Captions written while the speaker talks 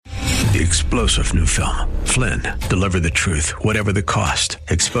The explosive new film, Flynn, deliver the truth, whatever the cost,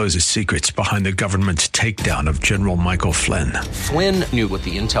 exposes secrets behind the government's takedown of General Michael Flynn. Flynn knew what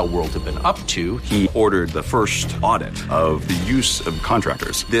the intel world had been up to. He ordered the first audit of the use of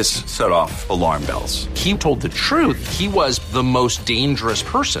contractors. This set off alarm bells. He told the truth. He was the most dangerous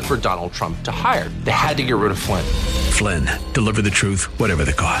person for Donald Trump to hire. They had to get rid of Flynn. Flynn, deliver the truth, whatever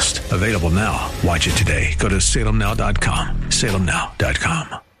the cost. Available now. Watch it today. Go to salemnow.com.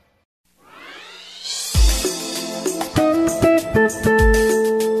 salemnow.com.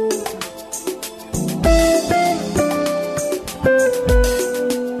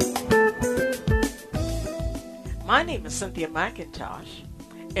 My name is Cynthia McIntosh,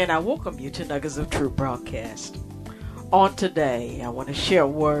 and I welcome you to Nuggets of Truth broadcast. On today, I want to share a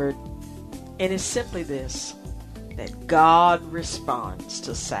word, and it's simply this, that God responds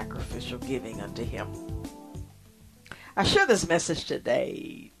to sacrificial giving unto Him. I share this message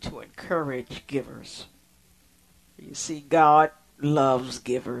today to encourage givers. You see, God loves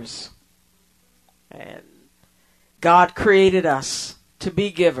givers, and God created us to be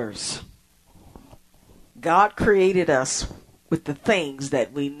givers. God created us with the things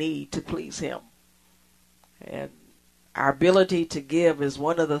that we need to please Him. And our ability to give is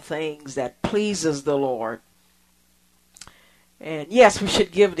one of the things that pleases the Lord. And yes, we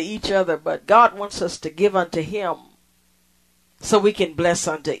should give to each other, but God wants us to give unto Him so we can bless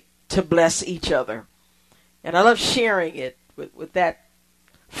each other. And I love sharing it with that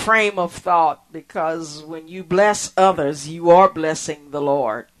frame of thought, because when you bless others, you are blessing the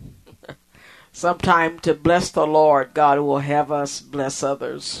Lord. Sometime to bless the Lord, God will have us bless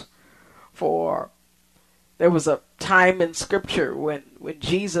others. For there was a time in Scripture when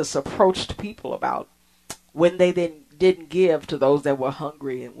Jesus approached people about when they didn't give to those that were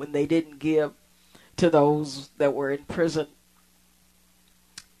hungry, and when they didn't give to those that were in prison.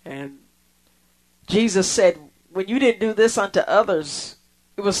 And Jesus said, when you didn't do this unto others,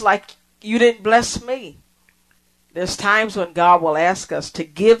 it was like you didn't bless me. There's times when God will ask us to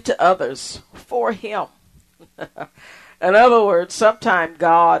give to others for Him. In other words, sometimes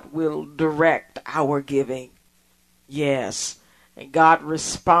God will direct our giving. Yes. And God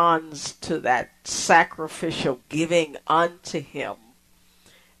responds to that sacrificial giving unto Him.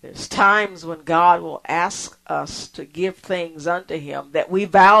 There's times when God will ask us to give things unto Him that we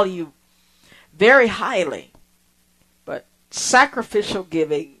value very highly. But sacrificial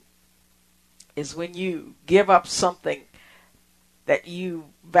giving is when you give up something that you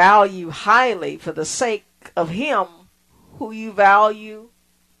value highly for the sake of Him who you value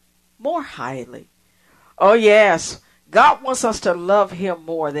more highly. Oh yes, God wants us to love Him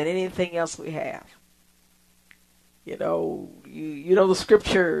more than anything else we have. You know the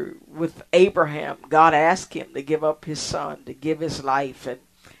scripture with Abraham. God asked him to give up his son, to give his life. And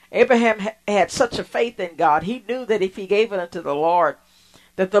Abraham had such a faith in God. He knew that if he gave it unto the Lord,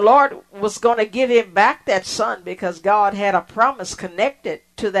 that the Lord was going to give him back that son, because God had a promise connected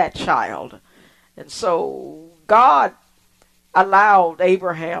to that child. And so God allowed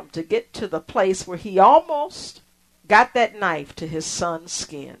Abraham to get to the place where he almost got that knife to his son's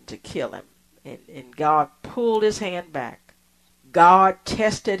skin to kill him. And God pulled his hand back. God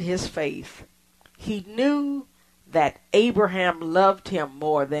tested his faith. He knew that Abraham loved him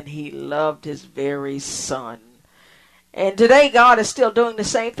more than he loved his very son. And today God is still doing the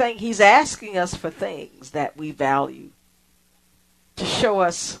same thing. He's asking us for things that we value, to show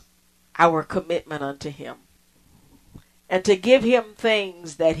us our commitment unto Him, and to give Him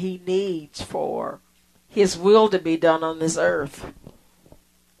things that He needs for His will to be done on this earth.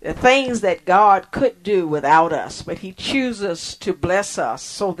 The things that God could do without us, but He chooses to bless us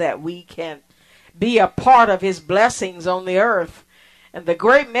so that we can be a part of His blessings on the earth. And the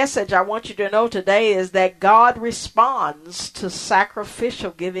great message I want you to know today is that God responds to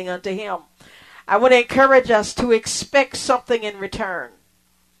sacrificial giving unto Him. I would encourage us to expect something in return,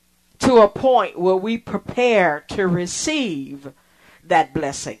 to a point where we prepare to receive that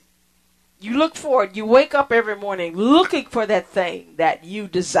blessing. You look for it. You wake up every morning looking for that thing that you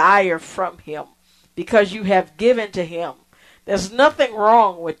desire from Him because you have given to Him. There's nothing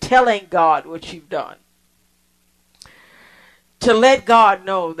wrong with telling God what you've done. To let God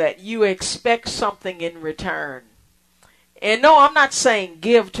know that you expect something in return. And no, I'm not saying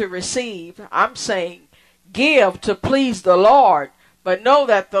give to receive. I'm saying give to please the Lord. But know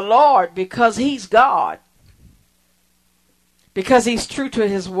that the Lord, because He's God, because He's true to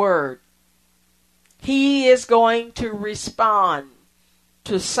His word, He is going to respond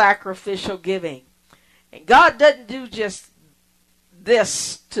to sacrificial giving. And God doesn't do just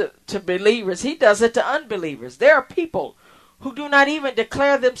this to believers. He does it to unbelievers. There are people who do not even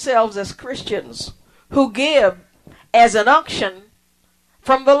declare themselves as Christians, who give as an unction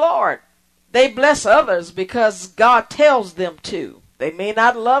from the Lord. They bless others because God tells them to. They may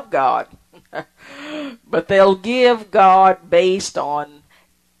not love God, but they'll give God based on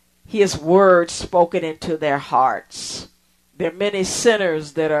His word spoken into their hearts. There are many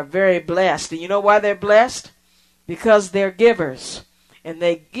sinners that are very blessed. And you know why they're blessed? Because they're givers. And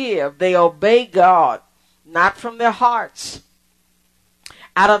they give, they obey God, not from their hearts,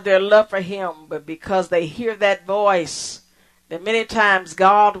 out of their love for Him, but because they hear that voice. That many times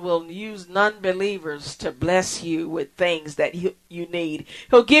God will use non-believers to bless you with things that you need.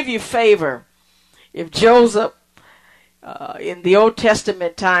 He'll give you favor. If Joseph, in the Old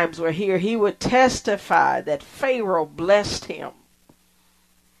Testament times were here, he would testify that Pharaoh blessed him.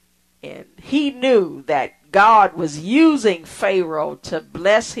 And he knew that God was using Pharaoh to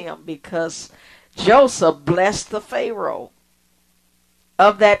bless him because Joseph blessed the Pharaoh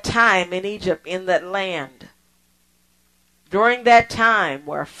of that time in Egypt, in that land. During that time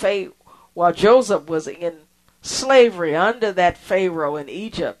while Joseph was in slavery under that Pharaoh in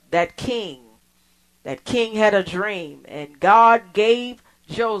Egypt, that king had a dream, and God gave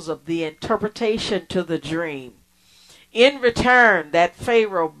Joseph the interpretation to the dream. In return, that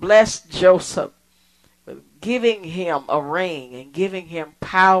Pharaoh blessed Joseph, giving him a ring and giving him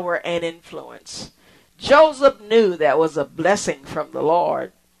power and influence. Joseph knew that was a blessing from the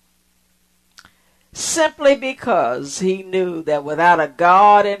Lord, simply because he knew that without a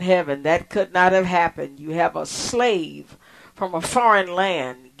God in heaven, that could not have happened. You have a slave from a foreign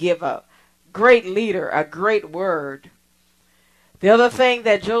land give a great leader a great word. The other thing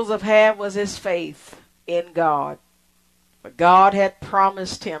that Joseph had was his faith in God. But God had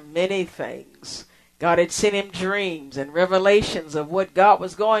promised him many things. God had sent him dreams and revelations of what God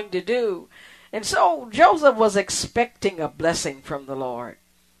was going to do. And so Joseph was expecting a blessing from the Lord.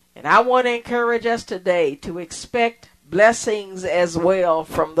 And I want to encourage us today to expect blessings as well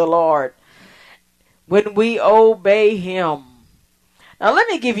from the Lord when we obey Him. Now let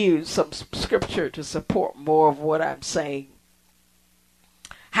me give you some scripture to support more of what I'm saying.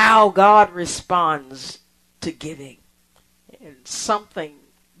 How God responds to giving. And something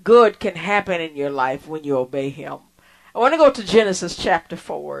good can happen in your life when you obey Him. I want to go to Genesis chapter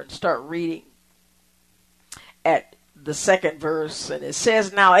 4 and start reading at the second verse, and it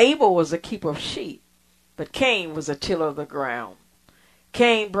says, Now Abel was a keeper of sheep, but Cain was a tiller of the ground.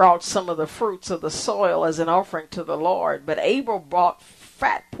 Cain brought some of the fruits of the soil as an offering to the Lord, but Abel brought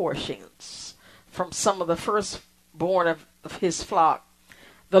fat portions from some of the firstborn of his flock.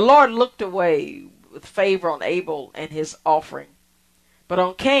 The Lord looked away with favor on Abel and his offering, but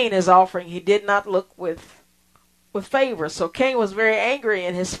on Cain his offering He did not look with favor. So Cain was very angry,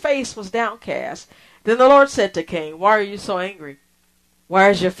 and his face was downcast. Then the Lord said to Cain, Why are you so angry?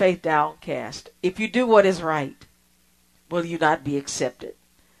 Why is your face downcast? If you do what is right, will you not be accepted?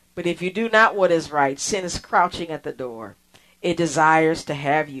 But if you do not what is right, sin is crouching at the door. It desires to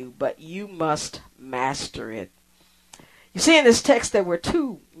have you, but you must master it. You see, in this text there were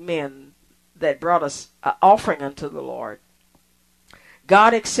two men that brought us an offering unto the Lord.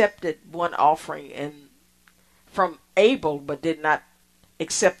 God accepted one offering from Abel, but did not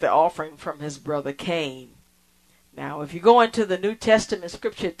accept the offering from his brother Cain. Now, if you go into the New Testament,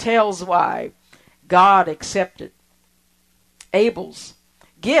 Scripture tells why God accepted Abel's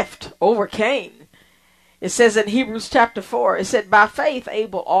gift over Cain. It says in Hebrews chapter 4, it said, By faith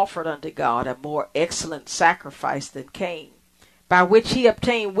Abel offered unto God a more excellent sacrifice than Cain, by which he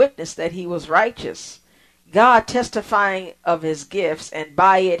obtained witness that he was righteous, God testifying of his gifts, and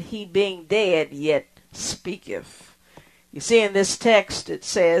by it he being dead yet speaketh. You see, in this text it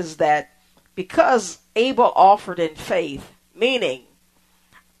says that because Abel offered in faith, meaning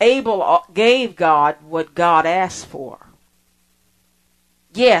Abel gave God what God asked for.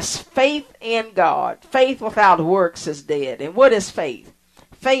 Yes, faith in God. Faith without works is dead. And what is faith?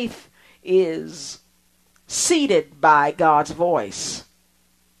 Faith is seated by God's voice.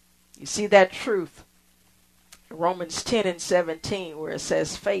 You see that truth in Romans 10 and 17, where it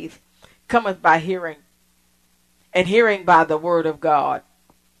says, Faith cometh by hearing, and hearing by the word of God.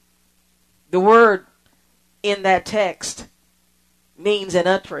 The word in that text means an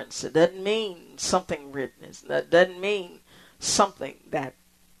utterance. It doesn't mean something written. It doesn't mean something that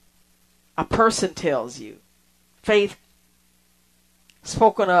a person tells you. Faith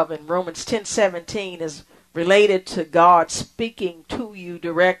spoken of in Romans 10:17 is related to God speaking to you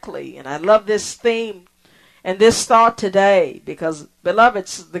directly. And I love this theme and this thought today because,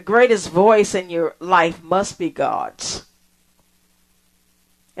 beloveds, the greatest voice in your life must be God's.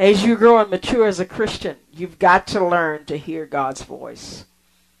 As you grow and mature as a Christian, you've got to learn to hear God's voice.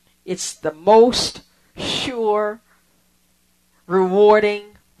 It's the most sure,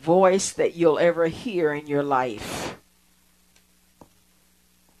 rewarding voice that you'll ever hear in your life.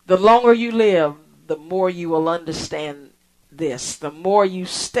 The longer you live, the more you will understand this. The more you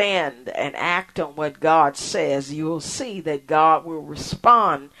stand and act on what God says, you will see that God will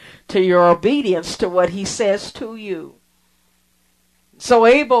respond to your obedience to what he says to you. So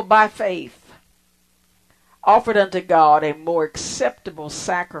Abel, by faith, offered unto God a more acceptable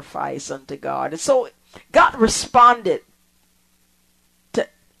sacrifice unto God. And so God responded to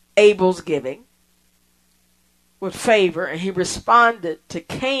Abel's giving with favor, and he responded to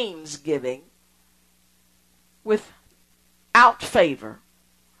Cain's giving without favor.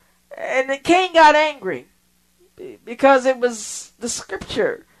 And then Cain got angry because it was, the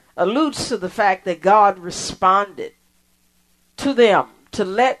scripture alludes to the fact that God responded to them to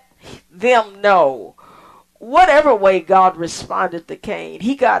let them know. Whatever way God responded to Cain,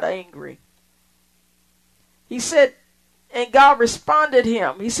 he got angry. He said, and God responded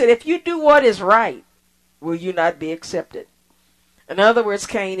him. He said, if you do what is right, will you not be accepted? In other words,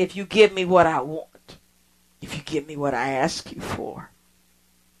 Cain, if you give me what I want, if you give me what I ask you for,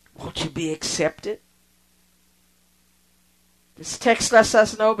 won't you be accepted? This text lets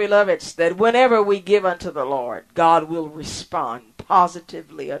us know, beloveds, that whenever we give unto the Lord, God will respond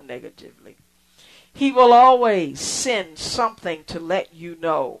positively or negatively. He will always send something to let you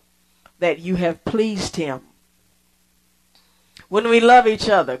know that you have pleased him. When we love each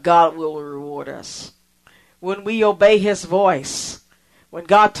other, God will reward us. When we obey his voice, when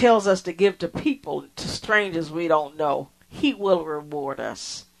God tells us to give to people, to strangers we don't know, he will reward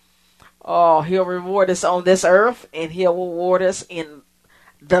us. Oh, he'll reward us on this earth, and he'll reward us in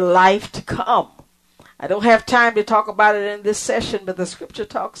the life to come. I don't have time to talk about it in this session, but the scripture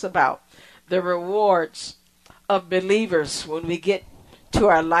talks about the rewards of believers when we get to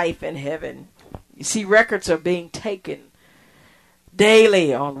our life in heaven. You see, records are being taken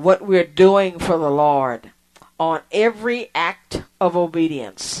daily on what we're doing for the Lord, on every act of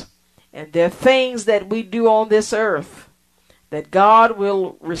obedience. And there are things that we do on this earth that God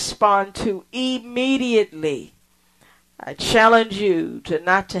will respond to immediately. I challenge you to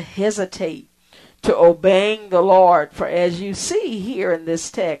not to hesitate to obeying the Lord, for as you see here in this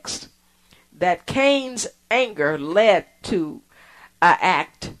text, that Cain's anger led to an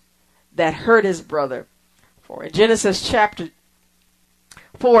act that hurt his brother. For in Genesis chapter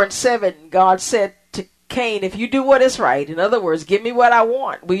 4 and 7, God said to Cain, if you do what is right, in other words, give me what I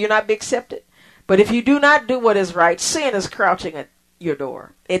want, will you not be accepted? But if you do not do what is right, sin is crouching at your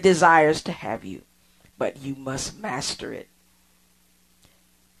door. It desires to have you, but you must master it.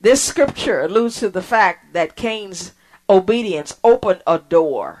 This scripture alludes to the fact that Cain's obedience opened a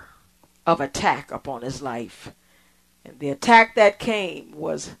door of attack upon his life. And the attack that came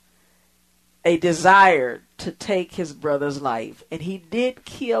was a desire to take his brother's life. And he did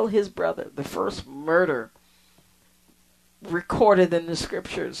kill his brother, the first murder recorded in the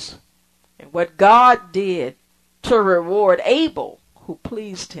scriptures. And what God did to reward Abel, who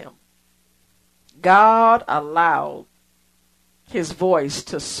pleased him, God allowed his voice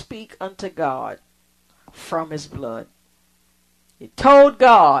to speak unto God from his blood. He told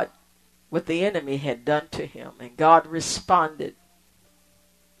God what the enemy had done to him, and God responded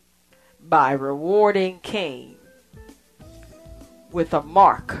by rewarding Cain with a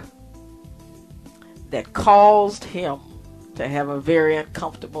mark that caused him to have a very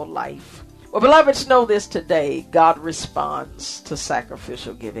uncomfortable life. Well, beloveds, know this today. God responds to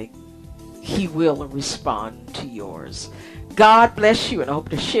sacrificial giving. He will respond to yours. God bless you, and I hope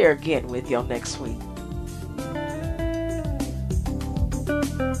to share again with you next week.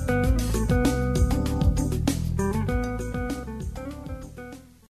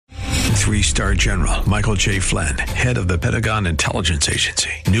 Three-star General Michael J. Flynn, head of the Pentagon Intelligence Agency,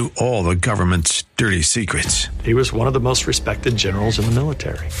 knew all the government's dirty secrets. He was one of the most respected generals in the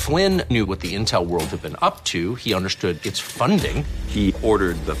military. Flynn knew what the intel world had been up to. He understood its funding. He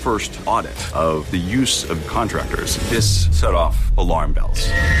ordered the first audit of the use of contractors. This set off alarm bells.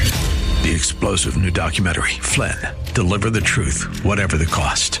 The explosive new documentary, Flynn, Deliver the Truth, Whatever the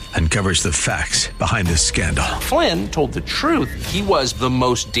Cost, uncovers the facts behind this scandal. Flynn told the truth. He was the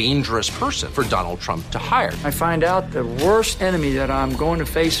most dangerous person for Donald Trump to hire. I find out the worst enemy that I'm going to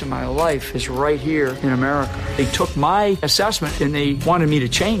face in my life is right here in America. They took my assessment and they wanted me to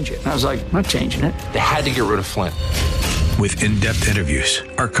change it. And I was like, I'm not changing it. They had to get rid of Flynn. with in-depth interviews,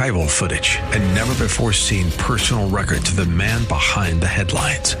 archival footage, and never-before-seen personal records of the man behind the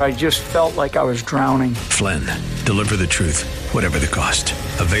headlines. I just felt like I was drowning. Flynn, deliver the truth, whatever the cost.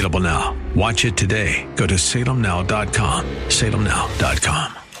 Available now. Watch it today. Go to salemnow.com.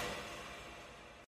 salemnow.com.